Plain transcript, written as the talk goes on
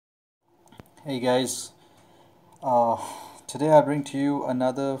Hey guys, uh, today I bring to you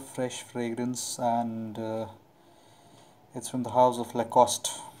another fresh fragrance, and it's from the house of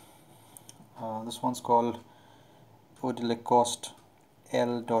Lacoste. This one's called Eau de Lacoste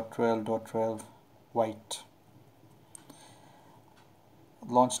L.12.12 White.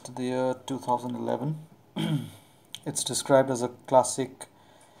 Launched in the year 2011. It's described as a classic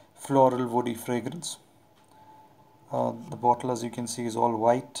floral woody fragrance. The bottle, as you can see, is all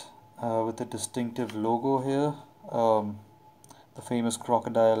white with a distinctive logo here, the famous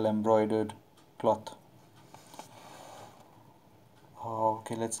crocodile embroidered cloth.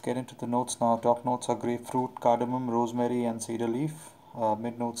 Okay, let's get into the notes now. Top notes are grapefruit, cardamom, rosemary, and cedar leaf.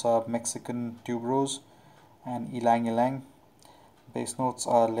 Mid notes are Mexican tuberose and ylang ylang. Base notes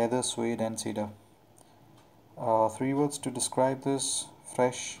are leather, suede, and cedar. Three words to describe this: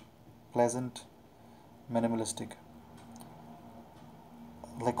 fresh, pleasant, minimalistic.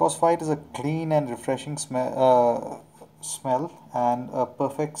 Lacoste White is a clean and refreshing smell and a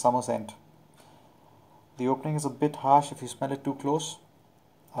perfect summer scent. The opening is a bit harsh if you smell it too close,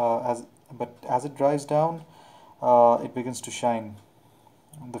 but as it dries down, it begins to shine.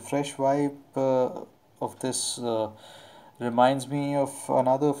 The fresh vibe of this reminds me of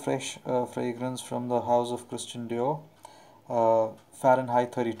another fresh fragrance from the house of Christian Dior,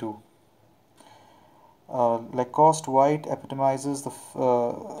 Fahrenheit 32. Lacoste White epitomizes the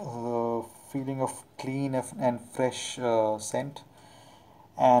feeling of clean and fresh scent,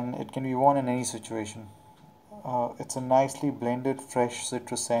 and it can be worn in any situation. It's a nicely blended fresh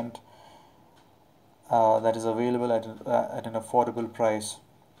citrus scent that is available at an affordable price.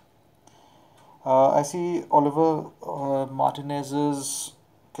 I see Oliver Martinez's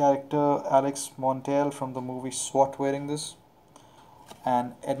character Alex Montel from the movie SWAT wearing this,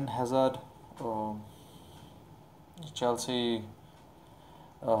 and Eden Hazard, Chelsea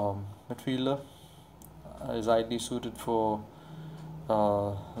midfielder, is ideally suited for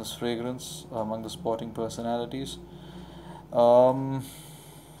this fragrance among the sporting personalities. Um,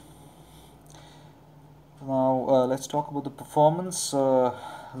 Now let's talk about the performance.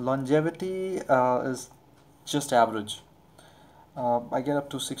 Longevity is just average. I get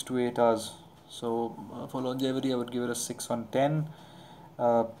up to 6 to 8 hours. So for longevity, I would give it a 6 on 10.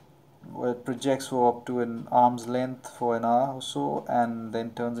 Where it projects for up to an arm's length for an hour or so, and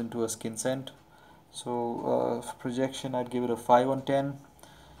then turns into a skin scent. So for projection, I'd give it a 5 on 10.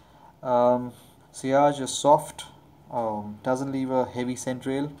 Sillage is soft, doesn't leave a heavy scent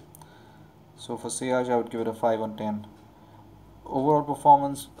trail. So for Sillage, I would give it a 5 on 10. Overall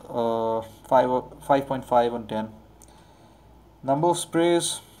performance, 5.5 on 10. Number of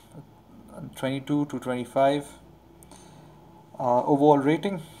sprays, 22 to 25. Overall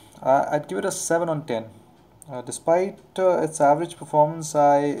rating, I'd give it a 7 on 10. Despite its average performance,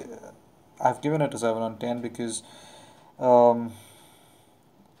 I've given it a 7 on 10 because um,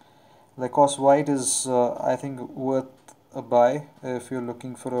 Lacoste White is, I think, worth a buy if you're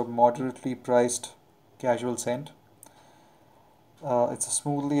looking for a moderately priced casual scent. It's a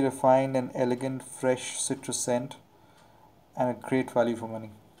smoothly refined and elegant fresh citrus scent and a great value for money.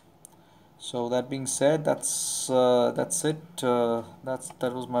 So that being said, that's it.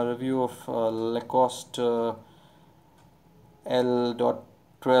 That was my review of Lacoste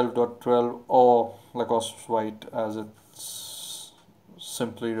L.12.12, or Lacoste White as it's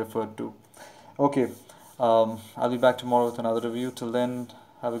simply referred to. Okay, I'll be back tomorrow with another review. Till then,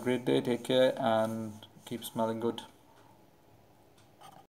 have a great day, take care, and keep smelling good.